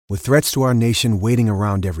With threats to our nation waiting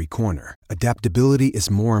around every corner, adaptability is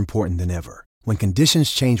more important than ever. When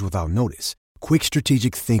conditions change without notice, quick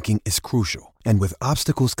strategic thinking is crucial. And with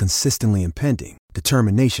obstacles consistently impending,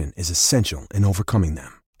 determination is essential in overcoming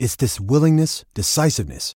them. It's this willingness,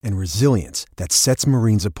 decisiveness, and resilience that sets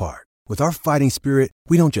Marines apart. With our fighting spirit,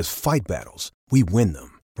 we don't just fight battles, we win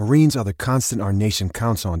them. Marines are the constant our nation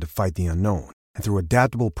counts on to fight the unknown. And through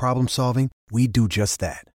adaptable problem solving, we do just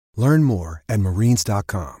that. Learn more at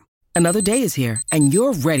marines.com. Another day is here, and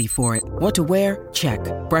you're ready for it. What to wear? Check.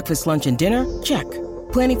 Breakfast, lunch, and dinner? Check.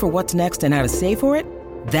 Planning for what's next and how to save for it?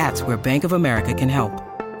 That's where Bank of America can help.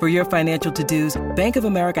 For your financial to-dos, Bank of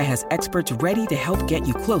America has experts ready to help get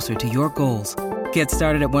you closer to your goals. Get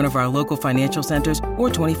started at one of our local financial centers or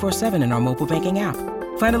 24/7 in our mobile banking app.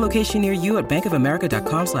 Find a location near you at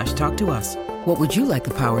bankofamerica.com/talktous. What would you like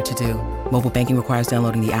the power to do? Mobile banking requires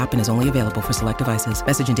downloading the app and is only available for select devices.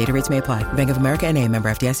 Message and data rates may apply. Bank of America N.A., member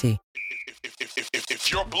FDIC.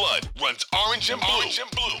 If your blood runs orange and blue,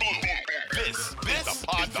 this is the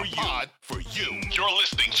pod for you. You're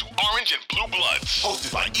listening to Orange and Blue Bloods,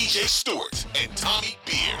 hosted by EJ Stewart and Tommy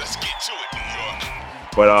Beer. Let's get to it, New York.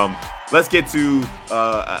 But let's get to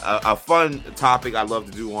a fun topic I love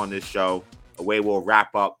to do on this show. A way we'll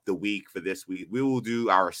wrap up the week for this week. We will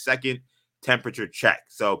do our second temperature check.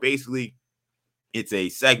 So basically, it's a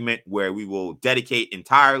segment where we will dedicate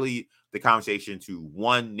entirely the conversation to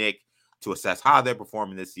one Knick to assess how they're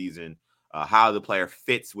performing this season, how the player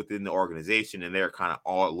fits within the organization, and their kind of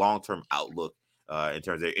all long-term outlook in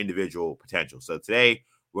terms of their individual potential. So today,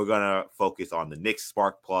 we're going to focus on the Knicks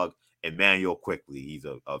spark plug, Immanuel Quickley. He's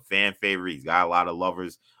a fan favorite. He's got a lot of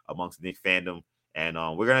lovers amongst Knicks fandom, and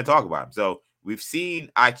we're going to talk about him. So we've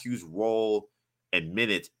seen IQ's role and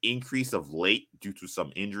minutes increase of late due to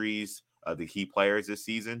some injuries of the key players this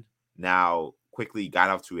season. Now, Quickley got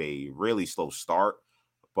off to a really slow start,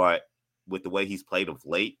 but with the way he's played of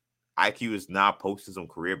late, IQ is now posting some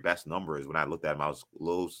career best numbers. When I looked at him, I was a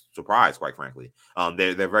little surprised, quite frankly.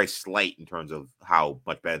 They're very slight in terms of how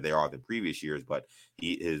much better they are than previous years, but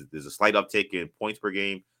there's a slight uptick in points per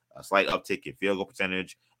game, a slight uptick in field goal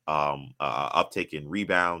percentage, uptick in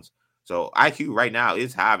rebounds. So IQ right now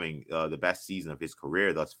is having the best season of his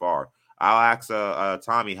career thus far. I'll ask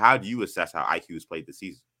Tommy, how do you assess how IQ has played this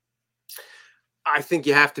season? I think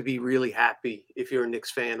you have to be really happy if you're a Knicks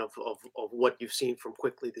fan of what you've seen from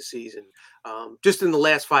Quickley this season. Just in the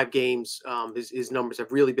last 5 games, his numbers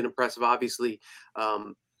have really been impressive. Obviously,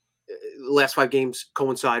 the last 5 games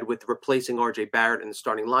coincide with replacing R.J. Barrett in the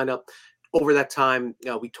starting lineup. Over that time,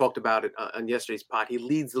 we talked about it on yesterday's pod. He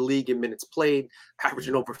leads the league in minutes played,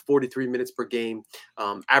 averaging over 43 minutes per game,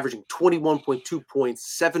 averaging 21.2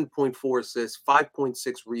 points, 7.4 assists,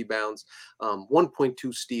 5.6 rebounds,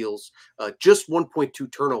 1.2 steals, just 1.2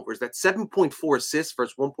 turnovers. That's 7.4 assists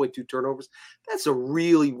versus 1.2 turnovers. That's a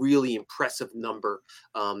really, really impressive number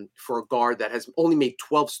for a guard that has only made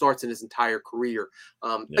 12 starts in his entire career.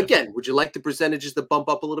 Again, would you like the percentages to bump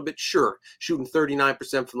up a little bit? Sure. Shooting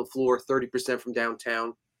 39% from the floor, 30% from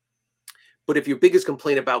downtown. But if your biggest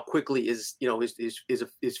complaint about Quickley is,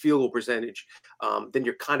 his field goal percentage, then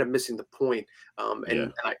you're kind of missing the point. I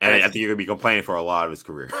think you're going to be complaining for a lot of his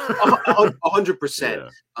career. 100%.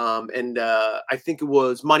 I think it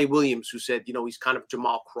was Monty Williams who said, he's kind of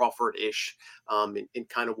Jamal Crawford-ish in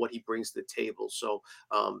kind of what he brings to the table. So,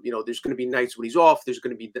 there's going to be nights when he's off. There's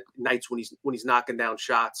going to be nights when he's knocking down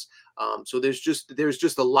shots. So there's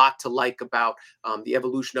just a lot to like about the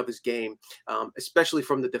evolution of his game, especially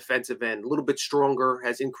from the defensive end. A little bit stronger,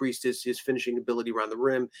 has increased his finishing ability around the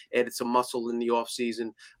rim, added some muscle in the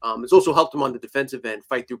offseason. It's also helped him on the defensive end,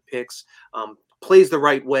 fight through picks, plays the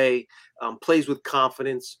right way, plays with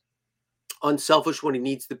confidence, unselfish when he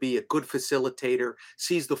needs to be, a good facilitator,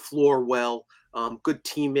 sees the floor well. Good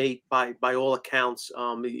teammate by all accounts.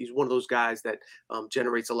 He's one of those guys that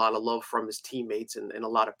generates a lot of love from his teammates and a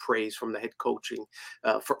lot of praise from the head coaching,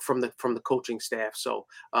 from the coaching staff. So,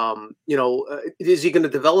 is he going to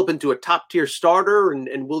develop into a top tier starter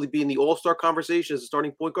and will he be in the All-Star conversation as a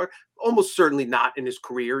starting point guard? Almost certainly not in his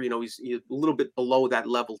career. He's a little bit below that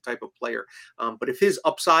level type of player. But if his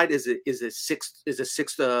upside is a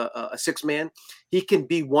six man, he can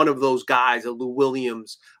be one of those guys, a Lou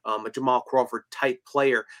Williams, a Jamal Crawford type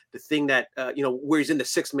player. The thing that, where he's in the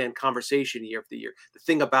 6-man conversation year after year. The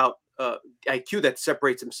thing about IQ that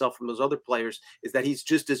separates himself from those other players is that he's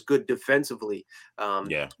just as good defensively,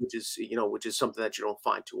 which is something that you don't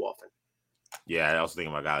find too often. Yeah, I also think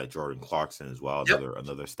about a guy like Jordan Clarkson as well,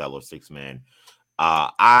 another stellar 6-man.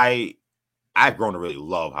 I've grown to really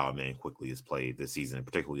love how Immanuel Quickley has played this season,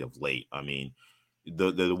 particularly of late. I mean,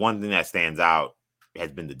 the one thing that stands out has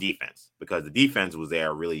been the defense, because the defense was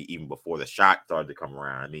there really even before the shot started to come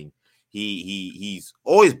around. I mean, he's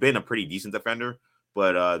always been a pretty decent defender,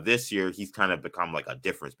 but this year he's kind of become like a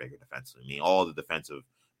difference maker defensively. I mean, all the defensive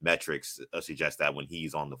metrics suggest that when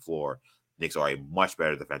he's on the floor, Knicks are a much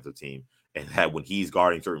better defensive team, and that when he's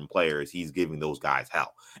guarding certain players, he's giving those guys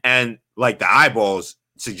hell. And like the eyeballs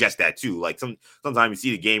suggest that too. Like sometimes you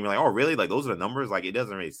see the game, you're like, oh really? Like those are the numbers. Like it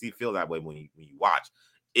doesn't really feel that way when you watch.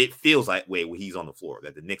 It feels that way when he's on the floor,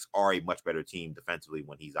 that the Knicks are a much better team defensively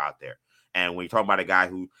when he's out there. And when you're talking about a guy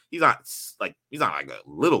who he's not like a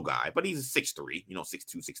little guy, but he's 6'3",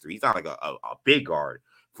 6'2", 6'3". He's not like a big guard.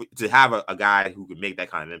 To have a guy who can make that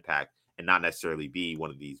kind of impact and not necessarily be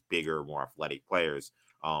one of these bigger, more athletic players,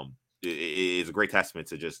 it is a great testament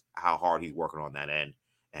to just how hard he's working on that end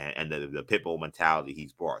and the pitbull mentality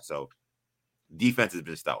he's brought. So defense has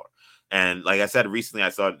been stellar. And like I said recently, I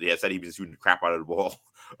said he's been shooting the crap out of the ball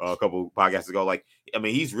a couple podcasts ago. Like, I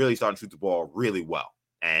mean, he's really starting to shoot the ball really well.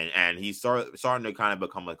 And he's starting to kind of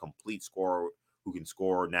become a complete scorer who can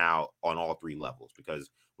score now on all three levels, because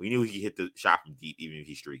we knew he hit the shot from deep, even if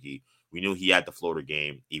he's streaky. We knew he had the floater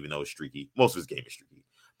game, even though it's streaky. Most of his game is streaky.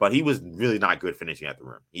 But he was really not good finishing at the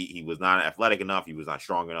rim. He was not athletic enough. He was not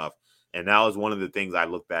strong enough. And that was one of the things I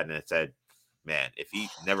looked at and I said, man, if he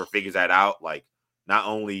never figures that out, like, not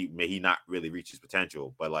only may he not really reach his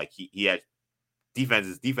potential, but like he had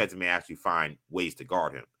defense may actually find ways to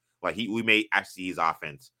guard him. Like we may actually see his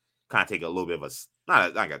offense kind of take a little bit of a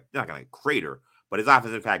not gonna crater, but his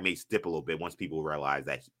offensive impact may dip a little bit once people realize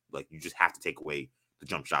that you just have to take away the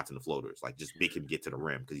jump shots and the floaters. Like just make him get to the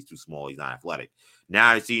rim because he's too small, he's not athletic.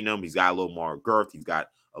 Now you're seeing him, he's got a little more girth, he's got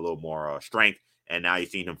a little more strength, and now you're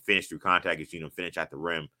seeing him finish through contact, you're seeing him finish at the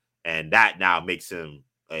rim, and that now makes him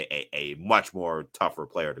a much more tougher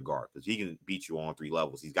player to guard because he can beat you on three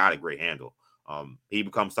levels. He's got a great handle. He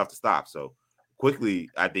becomes tough to stop. So Quickley,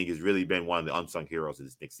 I think, has really been one of the unsung heroes of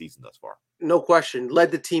this next season thus far. No question. Led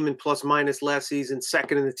the team in plus minus last season,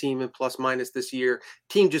 second in the team in plus minus this year.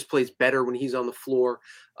 Team just plays better when he's on the floor.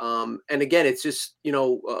 And again, it's just,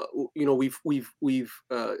 we've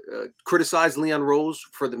criticized Leon Rose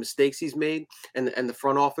for the mistakes he's made and the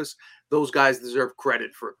front office. Those guys deserve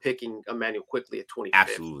credit for picking Immanuel Quickley at 25th.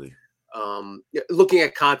 Absolutely. Looking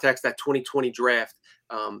at context, that 2020 draft,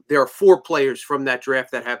 there are 4 players from that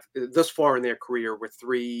draft that have thus far in their career with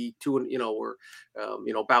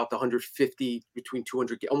about the 150 between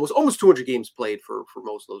 200, almost 200 games played for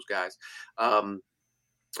most of those guys.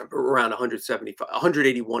 Around 175,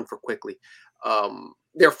 181 for Quickley.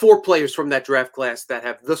 There are 4 players from that draft class that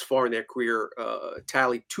have thus far in their career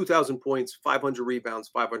tallied 2,000 points, 500 rebounds,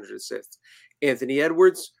 500 assists. Anthony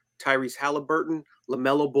Edwards, Tyrese Halliburton,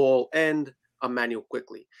 LaMelo Ball, and Immanuel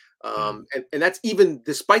Quickley. And that's even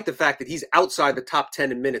despite the fact that he's outside the top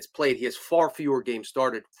 10 in minutes played. He has far fewer games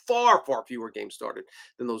started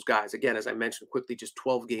than those guys. Again, as I mentioned, Quickley just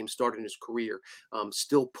 12 games started in his career,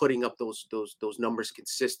 still putting up those numbers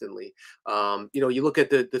consistently. You look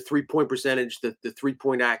at the 3-point percentage, the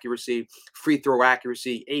 3-point accuracy, free throw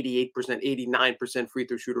accuracy, 88%, 89% free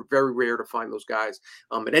throw shooter. Very rare to find those guys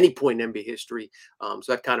at any point in NBA history. So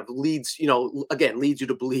that kind of leads you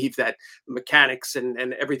to believe that the mechanics and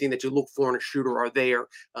everything that you look for in a shooter are there.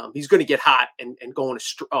 He's going to get hot and go in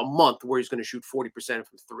a month where he's going to shoot 40%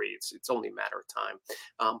 from 3. It's only a matter of time.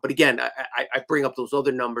 But again, I bring up those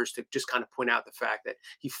other numbers to just kind of point out the fact that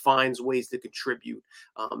he finds ways to contribute.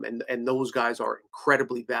 And those guys are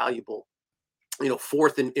incredibly valuable.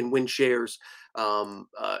 4th in win shares, in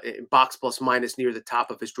box plus minus near the top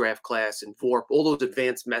of his draft class, and VORP, all those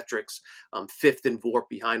advanced metrics, 5th in VORP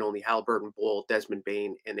behind only Halliburton, Ball, Desmond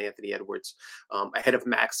Bane, and Anthony Edwards, ahead of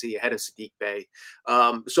Maxey, ahead of Sadiq Bey.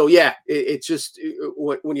 It's just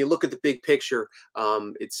when you look at the big picture,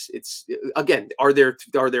 it's again, are there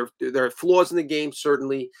flaws in the game?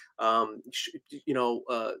 Certainly, but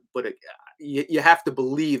you have to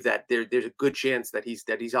believe that there's a good chance that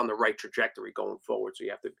he's on the right trajectory going forward. So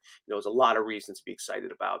you have to, there's a lot of reasons to be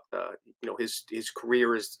excited about, his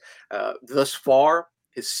career is thus far,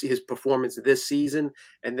 his performance this season,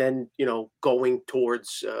 and then, going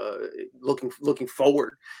towards looking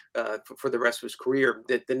forward for the rest of his career.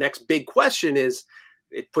 The next big question is,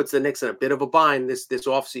 it puts the Knicks in a bit of a bind this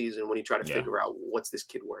offseason when you try to figure out what's this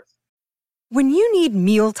kid worth. When you need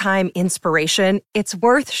mealtime inspiration, it's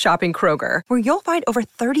worth shopping Kroger, where you'll find over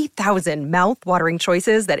 30,000 mouth-watering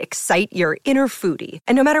choices that excite your inner foodie.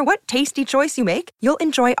 And no matter what tasty choice you make, you'll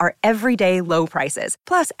enjoy our everyday low prices,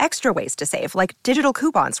 plus extra ways to save, like digital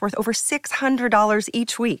coupons worth over $600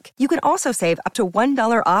 each week. You can also save up to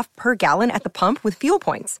 $1 off per gallon at the pump with fuel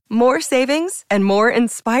points. More savings and more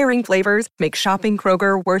inspiring flavors make shopping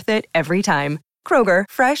Kroger worth it every time. Kroger,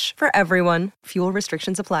 fresh for everyone. Fuel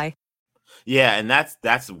restrictions apply. Yeah, and that's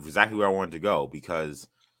exactly where I wanted to go, because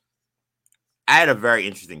I had a very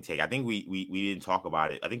interesting take. I think we didn't talk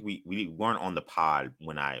about it. I think we weren't on the pod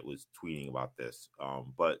when I was tweeting about this.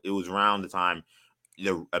 But it was around the time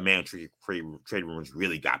the Immanuel trade rumors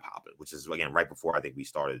really got popping, which is again right before I think we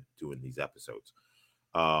started doing these episodes.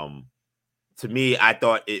 To me, I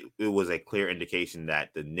thought it was a clear indication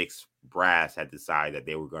that the Knicks brass had decided that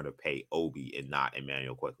they were going to pay Obi and not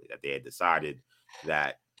Immanuel Quickley. That they had decided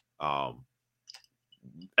that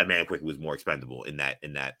Immanuel Quickley was more expendable in that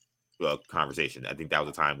conversation. I think that was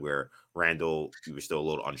a time where Randall, he was still a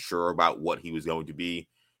little unsure about what he was going to be,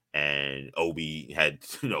 and Obi had,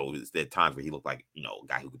 there times where he looked like, a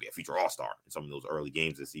guy who could be a future all-star in some of those early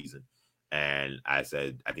games this season. And I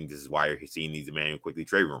said, I think this is why you're seeing these Immanuel Quickley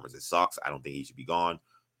trade rumors. It sucks. I don't think he should be gone,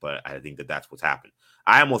 but I think that that's what's happened.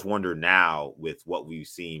 I almost wonder now, with what we've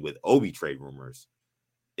seen with Obi trade rumors,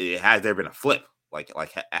 has there been a flip? Like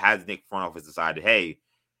has Nick front office decided, hey,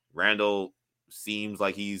 Randall seems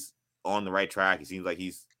like he's on the right track. He seems like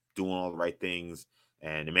he's doing all the right things,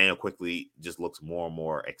 and Immanuel Quickley just looks more and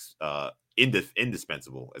more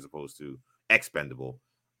indispensable as opposed to expendable.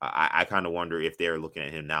 I kind of wonder if they're looking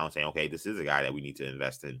at him now and saying, okay, this is a guy that we need to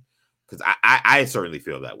invest in, because I certainly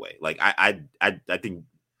feel that way. Like I think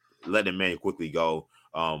letting Immanuel Quickley go,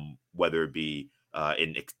 whether it be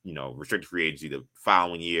in restricted free agency the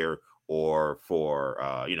following year, or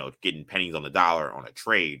for getting pennies on the dollar on a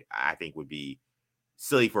trade, I think would be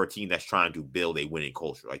silly for a team that's trying to build a winning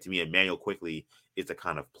culture. Like, to me, Immanuel Quickley is the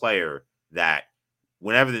kind of player that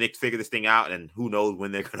whenever the Knicks figure this thing out, and who knows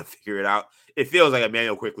when they're going to figure it out, it feels like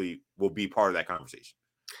Immanuel Quickley will be part of that conversation.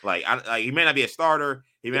 Like he may not be a starter,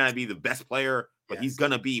 he may not be the best player, but he's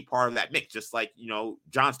going to be part of that mix, just like,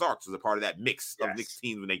 John Starks was a part of that mix of Knicks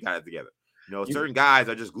teams when they got it together. Certain guys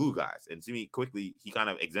are just glue guys, and to me, Quickley, he kind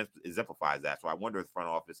of exemplifies that. So I wonder if the front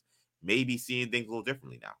office may be seeing things a little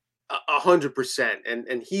differently now. 100%,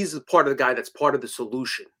 and he's part of the guy that's part of the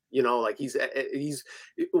solution. Like he's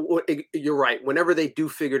you're right. Whenever they do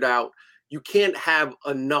figure it out, you can't have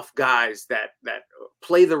enough guys that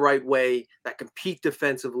play the right way, that compete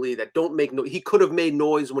defensively, that don't make noise. He could have made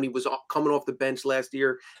noise when he was coming off the bench last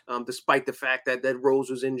year, despite the fact that Rose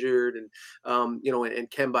was injured and and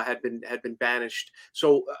Kemba had been banished.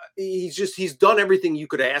 So he's done everything you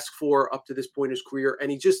could ask for up to this point in his career, and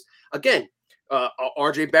he just, again,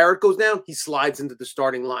 RJ Barrett goes down, he slides into the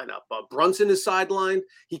starting lineup. Brunson is sidelined,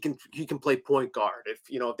 he can play point guard.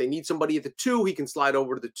 If they need somebody at the 2, he can slide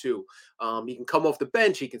over to the 2. He can come off the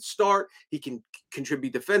bench, he can start, he can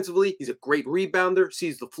contribute defensively. He's a great rebounder,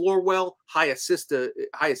 sees the floor well, high assist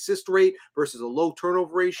rate versus a low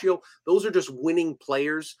turnover ratio. Those are just winning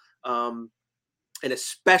players. And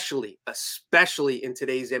especially in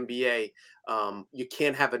today's NBA, you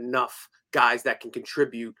can't have enough guys that can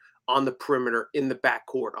contribute on the perimeter, in the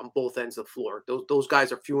backcourt, on both ends of the floor. Those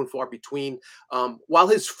guys are few and far between. While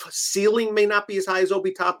his ceiling may not be as high as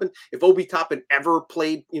Obi Toppin, if Obi Toppin ever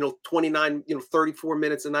played, 29, 34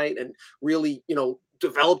 minutes a night and really,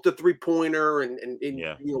 developed a 3-pointer and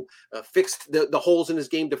fixed the holes in his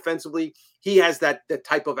game defensively, he has that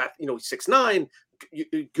type of, 6'9",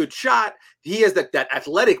 good shot. He has that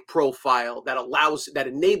athletic profile that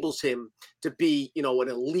enables him to be, an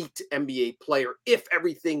elite NBA player if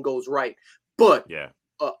everything goes right. But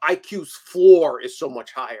IQ's floor is so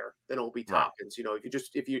much higher than Obi Toppin's.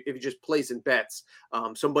 If you just placing bets,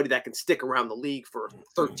 somebody that can stick around the league for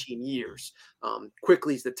 13 years.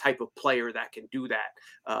 Quickley's the type of player that can do that.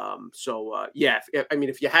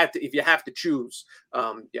 If you have to choose,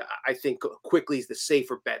 I think Quickley's the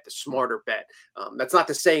safer bet, the smarter bet. That's not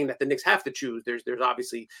to saying that the Knicks have to choose. There's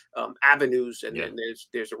obviously avenues, and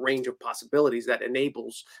there's a range of possibilities that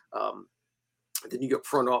enables the New York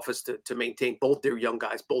front office to maintain both their young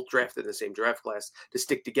guys, both drafted in the same draft class, to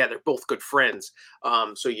stick together, both good friends.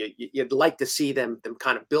 So you'd like to see them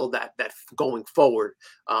kind of build that going forward.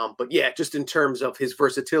 But just in terms of his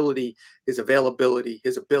versatility, his availability,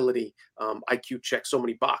 his ability, IQ checks so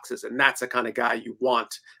many boxes, and that's the kind of guy you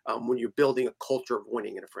want when you're building a culture of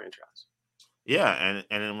winning in a franchise. Yeah,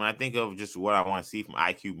 and when I think of just what I want to see from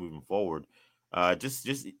IQ moving forward, just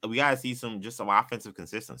we gotta see some offensive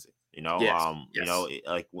consistency.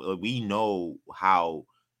 Like we know how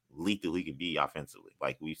lethal he can be offensively.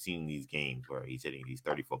 Like, we've seen these games where he's hitting these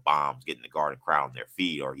 30-foot bombs, getting the guard and crowd on their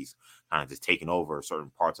feet, or he's kind of just taking over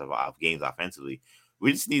certain parts of games offensively.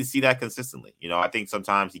 We just need to see that consistently. I think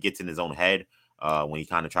sometimes he gets in his own head when he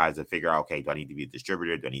kind of tries to figure out, okay, do I need to be a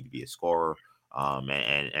distributor? Do I need to be a scorer?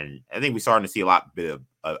 And I think we're starting to see a lot bit of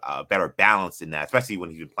a better balance in that, especially when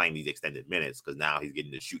he's been playing these extended minutes, because now he's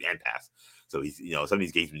getting to shoot and pass. So he's, some of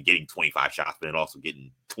these games been getting 25 shots, but then also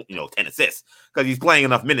getting, 10 assists because he's playing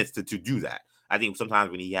enough minutes to do that. I think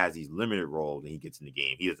sometimes when he has these limited roles and he gets in the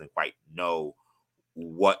game, he doesn't quite know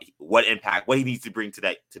what impact, what he needs to bring to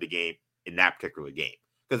the game in that particular game.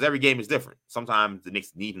 Because every game is different. Sometimes the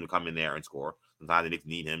Knicks need him to come in there and score. Sometimes the Knicks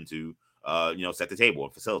need him to, set the table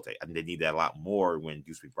and facilitate. I think they need that a lot more when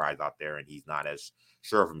Deuce McBride's out there and he's not as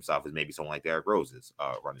sure of himself as maybe someone like Derrick Rose is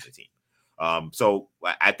running the team. So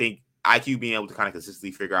I think IQ being able to kind of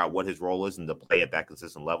consistently figure out what his role is and to play at that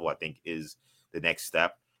consistent level, I think is the next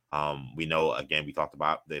step. We know, again, we talked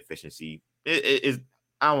about the efficiency. It is,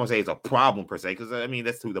 I don't want to say it's a problem per se, because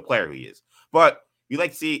that's who the player he is. But you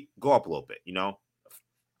like to see it go up a little bit,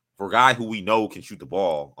 For a guy who we know can shoot the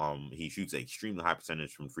ball, he shoots an extremely high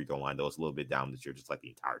percentage from the free throw line, though it's a little bit down this year, just like the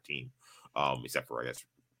entire team, except for, I guess,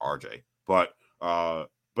 RJ. But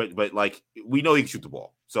like, we know he can shoot the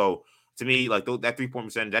ball. So to me, like, that 3-point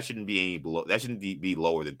percentage, that shouldn't be be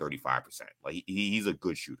lower than 35%. Like, he's a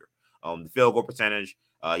good shooter. The field goal percentage,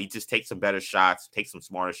 he just takes some better shots, takes some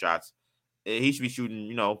smarter shots. He should be shooting,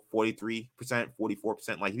 43%,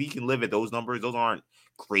 44%. Like, if he can live at those numbers, those aren't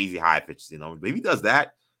crazy high efficiency numbers. But if he does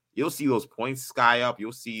that, you'll see those points sky up.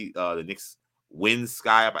 You'll see the Knicks wins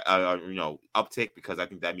sky up, uptick, because I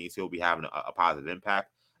think that means he'll be having a positive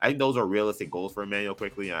impact. I think those are realistic goals for Immanuel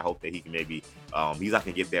Quickley, and I hope that he can maybe he's not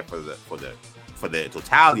going to get there for the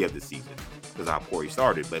totality of the season because of how poor he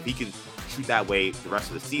started. But if he can shoot that way the rest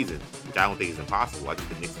of the season, which I don't think is impossible, I think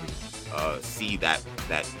the Knicks can see that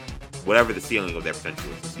whatever the ceiling of their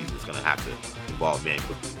potential is this season is going to have to involve Immanuel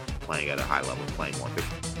Quickley playing at a high level, playing more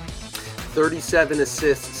efficiently. 37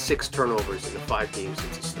 assists, 6 turnovers in the 5 games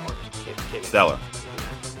since he started. Stellar.